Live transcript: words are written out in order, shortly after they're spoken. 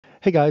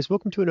Hey guys,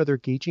 welcome to another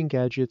Gauging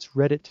Gadgets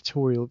Reddit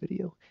tutorial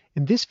video.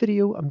 In this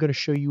video, I'm going to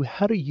show you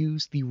how to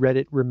use the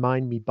Reddit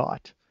RemindMe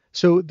bot.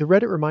 So the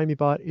Reddit RemindMe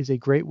bot is a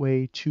great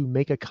way to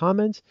make a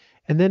comment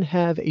and then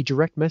have a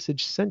direct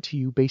message sent to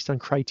you based on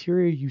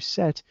criteria you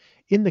set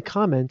in the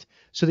comment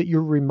so that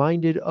you're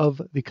reminded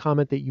of the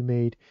comment that you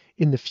made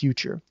in the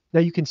future. Now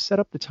you can set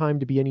up the time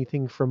to be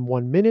anything from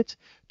 1 minute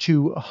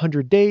to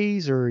 100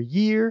 days or a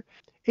year.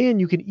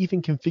 And you can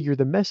even configure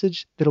the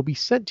message that'll be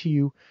sent to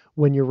you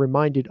when you're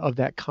reminded of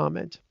that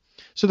comment.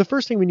 So the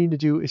first thing we need to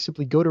do is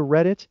simply go to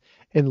Reddit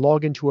and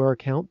log into our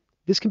account.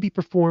 This can be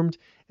performed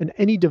in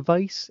any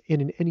device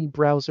and in any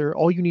browser.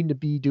 All you need to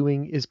be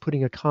doing is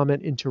putting a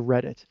comment into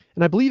Reddit.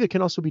 And I believe it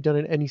can also be done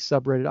in any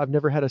subreddit. I've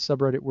never had a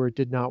subreddit where it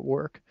did not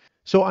work.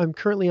 So I'm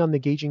currently on the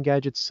Gauging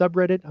Gadgets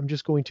subreddit. I'm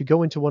just going to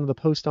go into one of the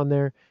posts on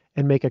there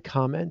and make a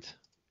comment.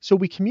 So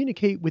we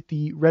communicate with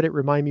the Reddit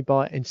RemindMe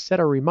bot and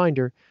set our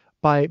reminder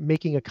by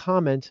making a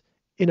comment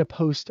in a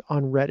post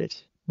on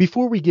Reddit.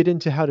 Before we get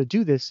into how to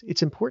do this,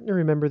 it's important to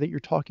remember that you're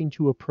talking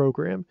to a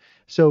program.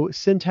 So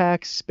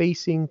syntax,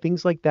 spacing,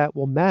 things like that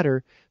will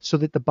matter so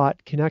that the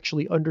bot can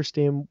actually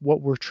understand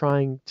what we're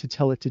trying to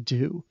tell it to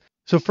do.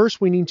 So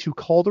first we need to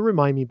call the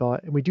RemindMe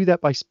bot, and we do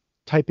that by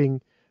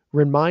typing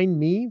remind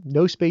me,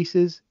 no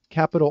spaces,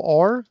 capital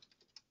R,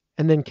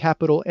 and then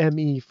capital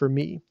ME for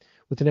me,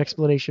 with an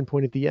exclamation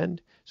point at the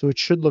end. So it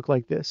should look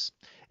like this.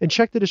 And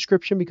check the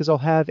description because I'll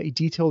have a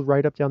detailed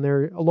write-up down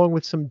there along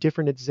with some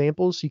different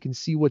examples so you can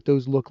see what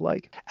those look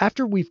like.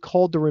 After we've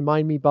called the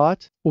RemindMe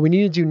bot, what we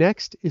need to do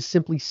next is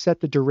simply set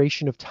the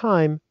duration of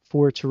time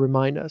for it to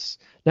remind us.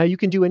 Now you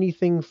can do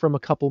anything from a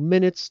couple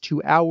minutes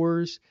to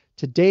hours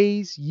to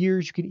days,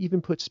 years. You can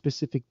even put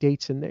specific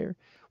dates in there.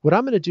 What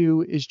I'm going to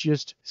do is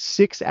just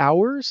 6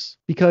 hours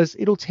because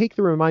it'll take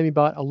the RemindMe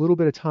bot a little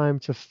bit of time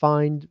to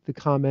find the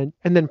comment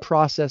and then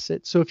process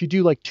it. So if you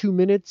do like 2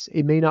 minutes,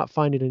 it may not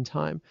find it in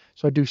time.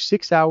 So I do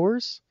 6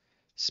 hours,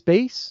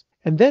 space,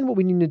 and then what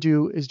we need to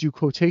do is do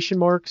quotation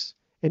marks.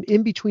 And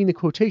in between the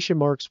quotation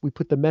marks, we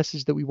put the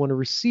message that we want to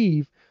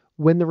receive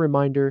when the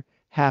reminder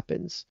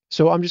happens.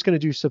 So I'm just going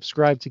to do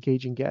subscribe to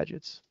Gauging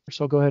Gadgets.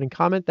 So I'll go ahead and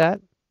comment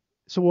that.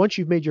 So once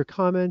you've made your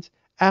comment,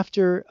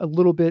 after a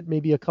little bit,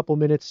 maybe a couple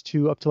minutes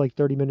to up to like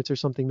 30 minutes or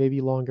something,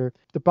 maybe longer,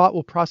 the bot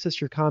will process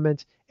your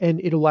comment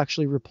and it'll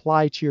actually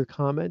reply to your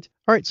comment.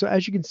 All right, so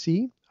as you can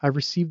see, I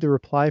received the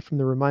reply from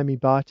the RemindMe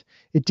bot.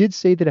 It did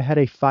say that it had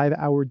a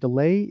 5-hour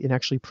delay in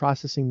actually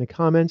processing the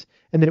comment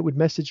and that it would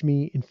message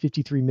me in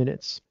 53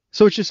 minutes.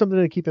 So it's just something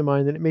to keep in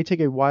mind that it may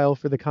take a while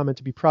for the comment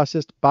to be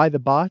processed by the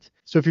bot.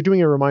 So if you're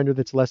doing a reminder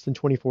that's less than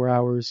 24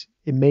 hours,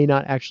 it may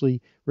not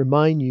actually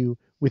remind you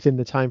within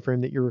the time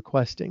frame that you're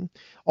requesting.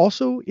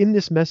 Also, in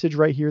this message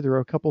right here, there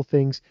are a couple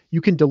things.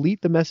 You can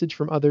delete the message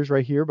from others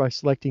right here by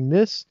selecting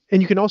this,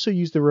 and you can also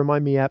use the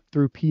RemindMe app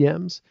through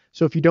PMs.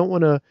 So if you don't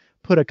want to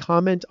put a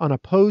comment on a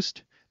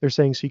post, they're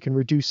saying so you can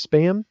reduce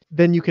spam,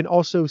 then you can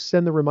also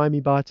send the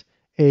RemindMe bot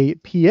a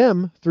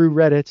PM through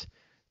Reddit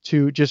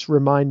to just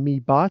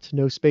RemindMeBot,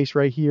 no space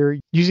right here,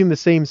 using the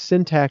same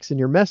syntax in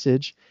your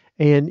message,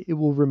 and it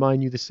will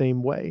remind you the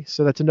same way.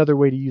 So that's another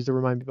way to use the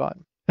RemindMeBot.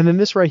 And then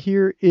this right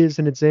here is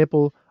an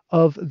example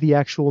of the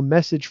actual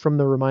message from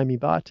the RemindMe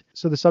bot.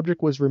 So the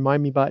subject was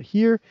RemindMeBot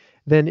here.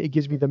 Then it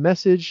gives me the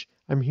message.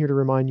 I'm here to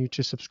remind you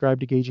to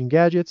subscribe to Gauging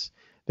Gadgets.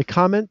 The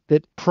comment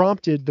that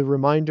prompted the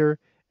reminder,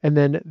 and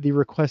then the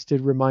requested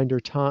reminder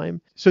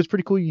time. So it's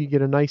pretty cool. You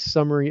get a nice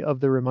summary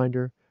of the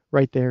reminder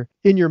right there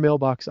in your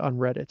mailbox on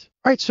Reddit.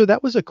 All right, so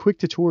that was a quick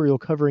tutorial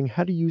covering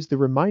how to use the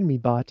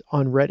RemindMe bot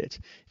on Reddit.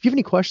 If you have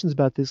any questions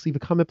about this, leave a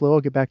comment below. I'll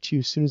get back to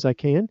you as soon as I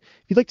can.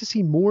 If you'd like to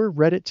see more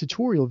Reddit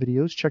tutorial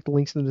videos, check the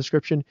links in the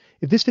description.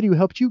 If this video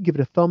helped you, give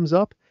it a thumbs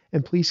up,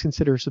 and please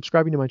consider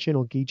subscribing to my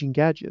channel, Gauging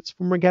Gadgets,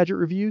 for more gadget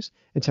reviews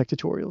and tech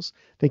tutorials.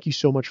 Thank you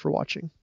so much for watching.